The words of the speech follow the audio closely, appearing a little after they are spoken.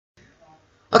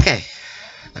Okay.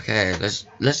 Okay, let's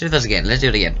do this again. Let's do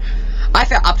it again. I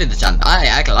feel up to the challenge. I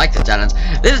actually like the challenge.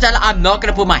 This challenge, I'm not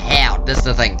gonna put my hair out. This is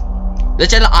the thing. This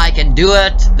challenge, I can do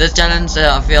it. This challenge,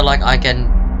 I feel like I can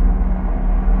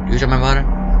do something about it.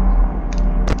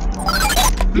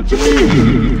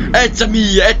 It's a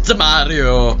me. It's a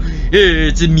Mario.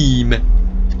 It's a meme.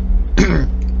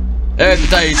 It's a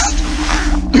taste.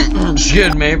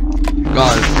 Excuse me.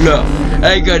 God, look.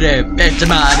 I got it's a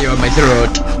Mario in my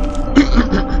throat.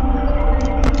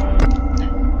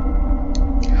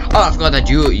 Oh, I forgot that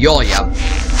you're here.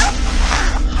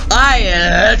 I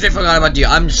actually forgot about you.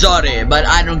 I'm sorry, but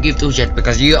I don't give two shits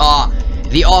because you are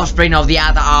the offspring of the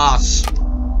other ass.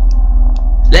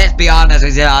 Let's be honest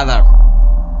with each other.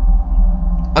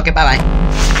 Okay, bye bye.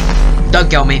 Don't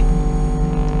kill me.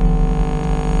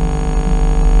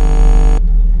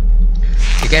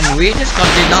 Again, we just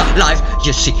continue our life.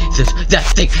 You see, that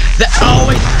thing.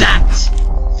 Always that.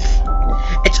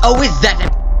 It's always that.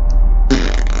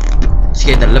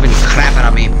 Scared the living crap out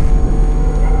of me.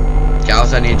 Okay, I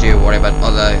also need to worry about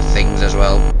other things as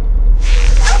well.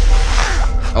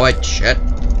 Oh wait, shit.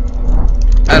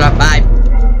 Hold up, bye.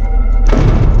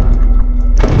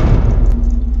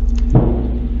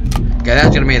 Okay,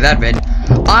 that's gonna be that bit.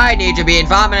 I need to be in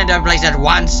 5 minutes of place at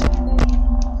once.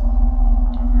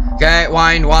 Okay,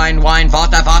 wine,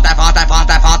 faster.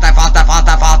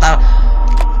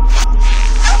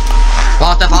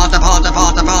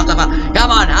 Come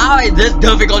on, how is this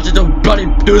difficult to bloody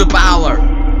do the power?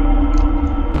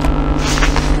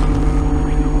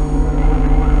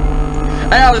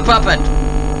 I know the puppet.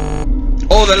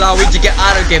 Oh, the Luigi get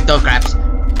I don't give those craps.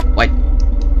 Wait.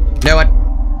 Know what?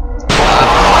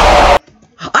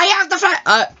 I have the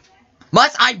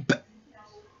must I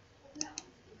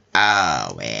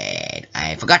oh wait,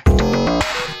 I forgot.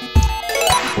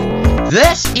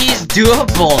 This is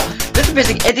doable. This is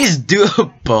basic. It is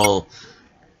doable.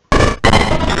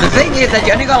 The thing is that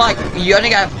you only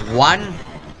got one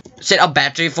set of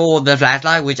battery for the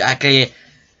flashlight, which actually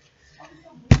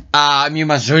you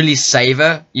must really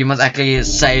savor. You must actually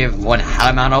save one hell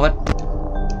amount of it.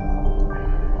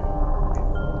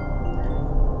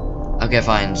 Okay,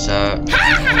 fine. So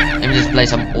let me just play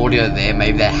some audio there.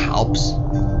 Maybe that helps.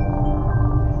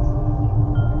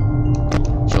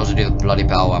 Should also do the bloody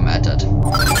power while I'm at it.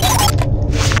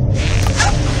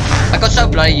 I got so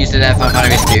bloody used to that for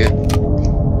Maniac too.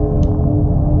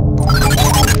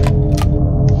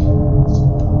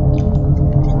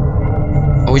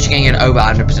 I wish you can get over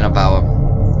 100% of power.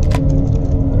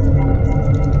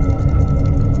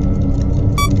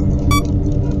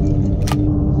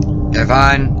 Okay,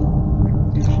 fine.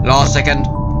 Last second.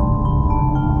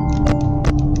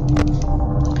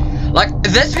 Like,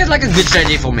 this feels like a good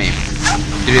strategy for me to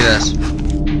do this.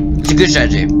 It's a good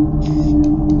strategy.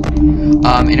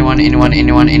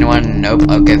 Anyone? Nope.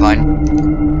 Okay, fine.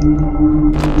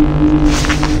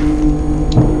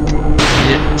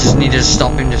 Just need to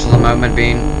stop him just for the moment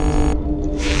being.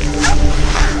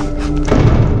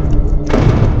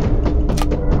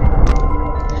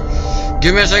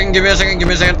 Give me a second.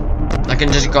 I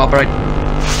can just cooperate.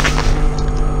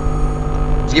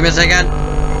 Just give me a second.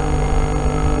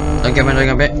 Don't give me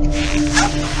a bit.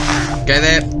 Okay,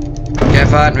 there. Okay,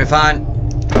 fine. We're fine.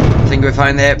 I think we're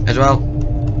fine there as well.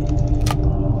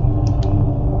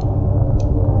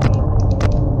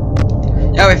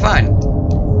 Yeah, we're fine.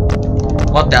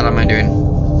 What the hell am I doing?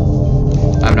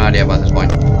 I have no idea about this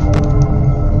point.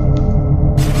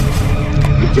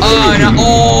 Oh no!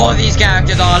 Oh, these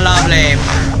characters are lovely.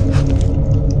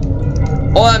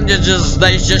 All of them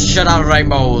they just shut out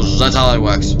rainbows. That's how it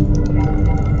works.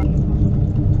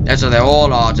 That's what they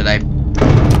all are today.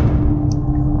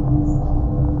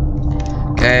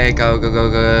 Okay, go.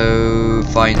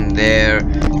 Fine, there.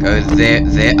 Go there.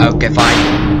 Okay,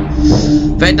 fine.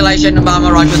 Ventilation, I'm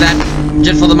alright with that.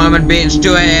 Just for the moment being,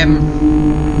 to him.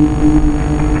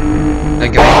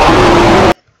 Thank you.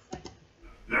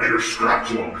 Now you're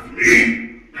strapped along with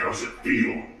me. How's it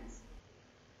feel?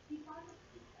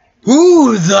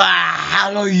 Who the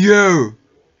hell are you?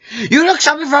 You look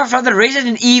something from the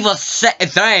Resident Evil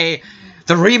 3,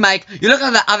 the remake. You look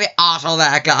like the other asshole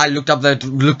that I looked up that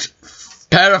looked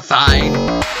terrifying.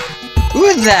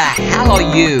 Who the hell are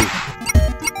you?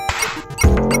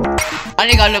 I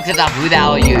think I looked it up. Who the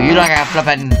hell are you? You look like a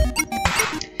flippin'.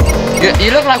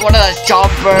 You look like one of those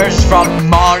chompers from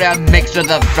Mario mixed with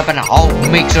the flippin' Hulk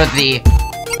mixed with the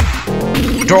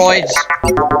droids.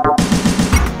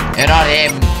 You're not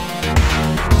him.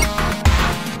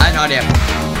 I'm not him.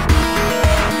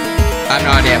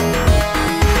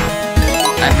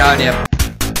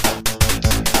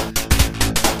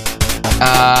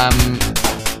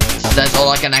 That's all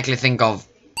I can actually think of.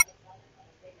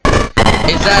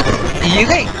 is that you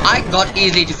think I got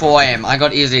easily to 4 AM. I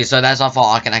got easily, so that's how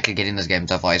far I can actually get in this game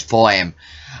so far. It's 4 AM.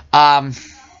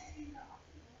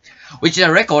 Which is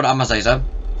a record, I must say so.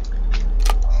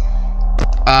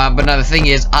 But no, the thing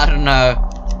is, I don't know.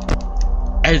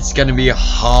 It's gonna be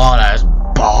hard as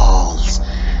balls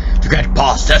to get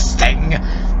past this thing.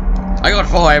 I got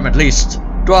 4 AM at least.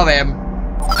 12 AM.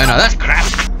 Oh no, that's crap.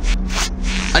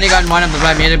 I need to go and wind up the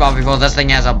bloody music box before this thing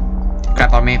has a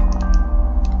crap on me.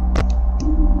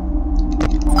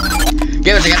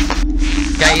 Give us a second.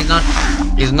 Okay,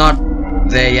 he's not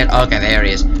there yet. Okay, there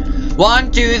he is.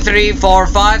 1, 2, 3, 4,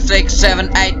 5, 6,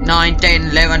 7, 8, 9, 10,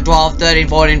 11, 12, 13,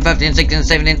 14, 15, 16,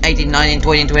 17, 18, 19,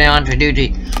 20, 21,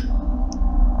 22.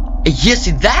 Yes,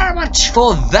 that much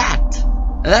for that.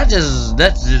 That's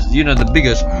just, you know, the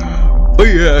biggest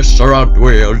BS around the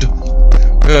world.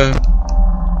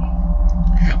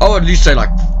 I would at least say, like,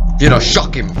 you know,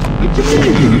 shock him.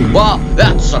 Well,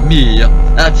 that's me.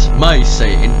 That's my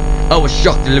saying. I was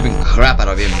shocked the living crap out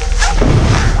of him.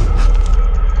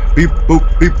 Beep boop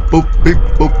beep boop beep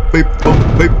boop beep boop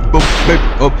beep boop beep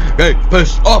boop. Hey,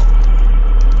 piss off!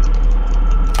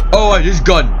 Oh, he's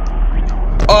gone.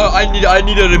 Oh, I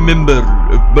need to remember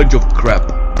a bunch of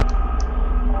crap.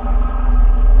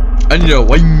 I need to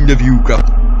wind a few crap.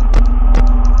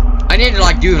 I need to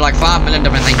like do like 5 million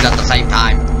different things at the same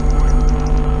time.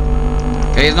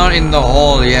 Okay, he's not in the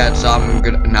hall yet, so I'm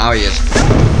good. Now he is.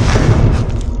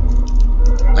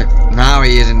 Like now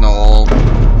he is in the hall.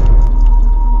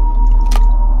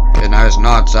 Okay, now it's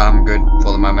not, so I'm good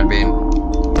for the moment being.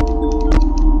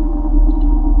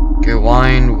 Okay,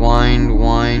 wind. Why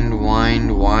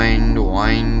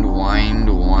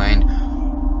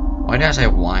did I say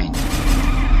wind?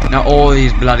 Now all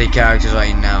these bloody characters are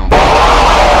in now.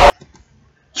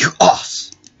 You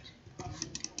ass!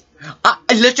 I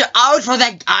literally out for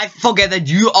that. I forget that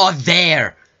you are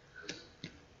there.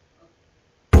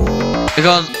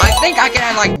 Because I think I can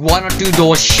have like 1 or 2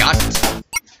 doors shut.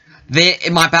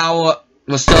 My power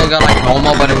was still got like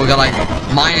normal, but it will go like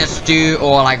 -2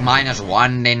 or like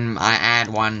 -1. Then I add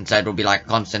 1, so it will be like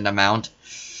constant amount.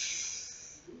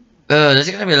 This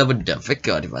is gonna be a little bit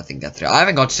difficult if I think that through. I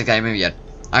haven't got to the game yet.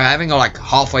 I haven't got like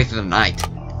halfway through the night.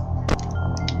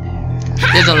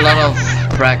 There's a lot of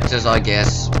practice, I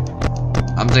guess.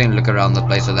 I'm just gonna look around the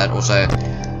place, so that also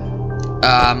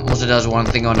does one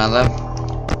thing or another.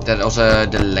 That also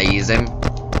delays him.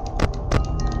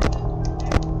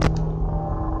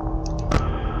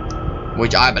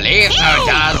 Which I believe so it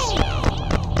does.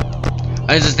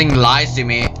 And this thing lies to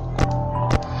me.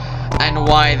 And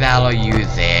why the hell are you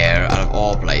there, out of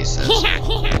all places?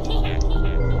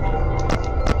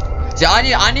 See, I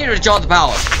need to recharge the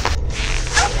power.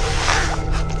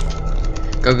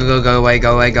 Go away.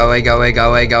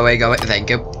 Thank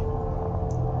you.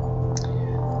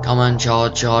 Come on,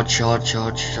 charge.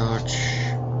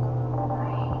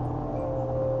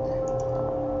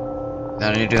 Then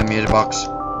I need to do a music box.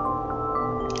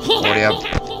 Audio.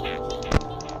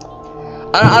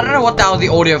 I don't know what the hell the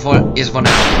audio is for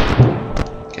now.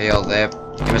 Okay, you're there.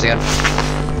 Give me a second.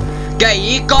 Okay,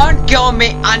 you can't kill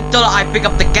me until I pick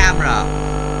up the camera.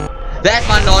 That's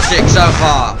my logic so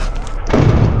far.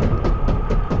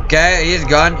 Okay, he's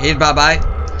gone. He's bye-bye.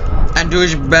 And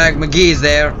douchebag McGee's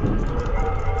there.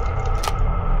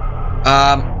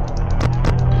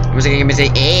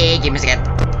 Give me a second.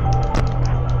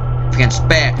 If you can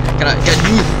spare, can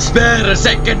you spare a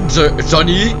second,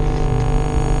 Sonny?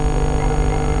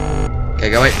 Okay,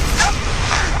 go away.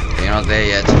 Okay, you're not there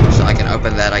yet, so I can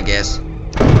open that, I guess.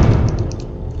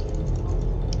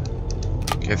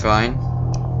 Okay, fine.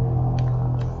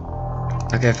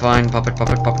 Okay, fine. Pop it.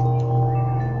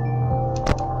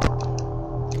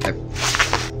 Okay.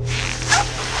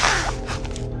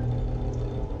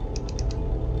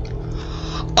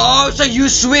 Oh, so you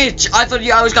switch. I thought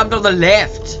you always come to the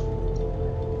left.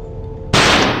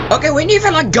 Okay, when do you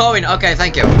feel like going? Okay,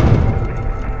 thank you.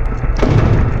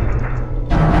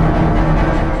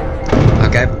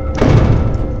 Okay.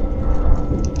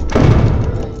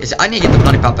 Yes, I need to get the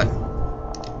bloody puppet.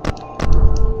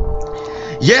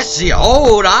 Yes,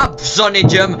 hold up, Sonny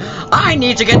Jim. I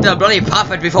need to get the bloody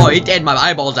puppet before it ate my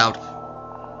eyeballs out.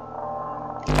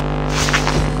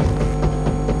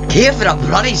 Give it a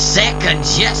bloody second,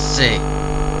 Jesse.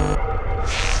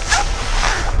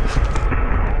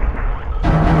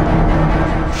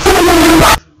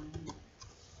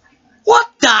 What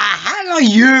the hell are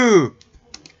you?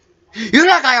 You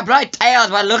look like a bloody tail,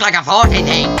 but look like a 40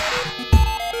 thing.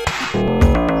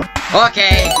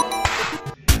 Okay.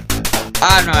 I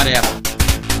have no idea.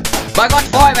 But I got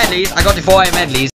 4 medleys.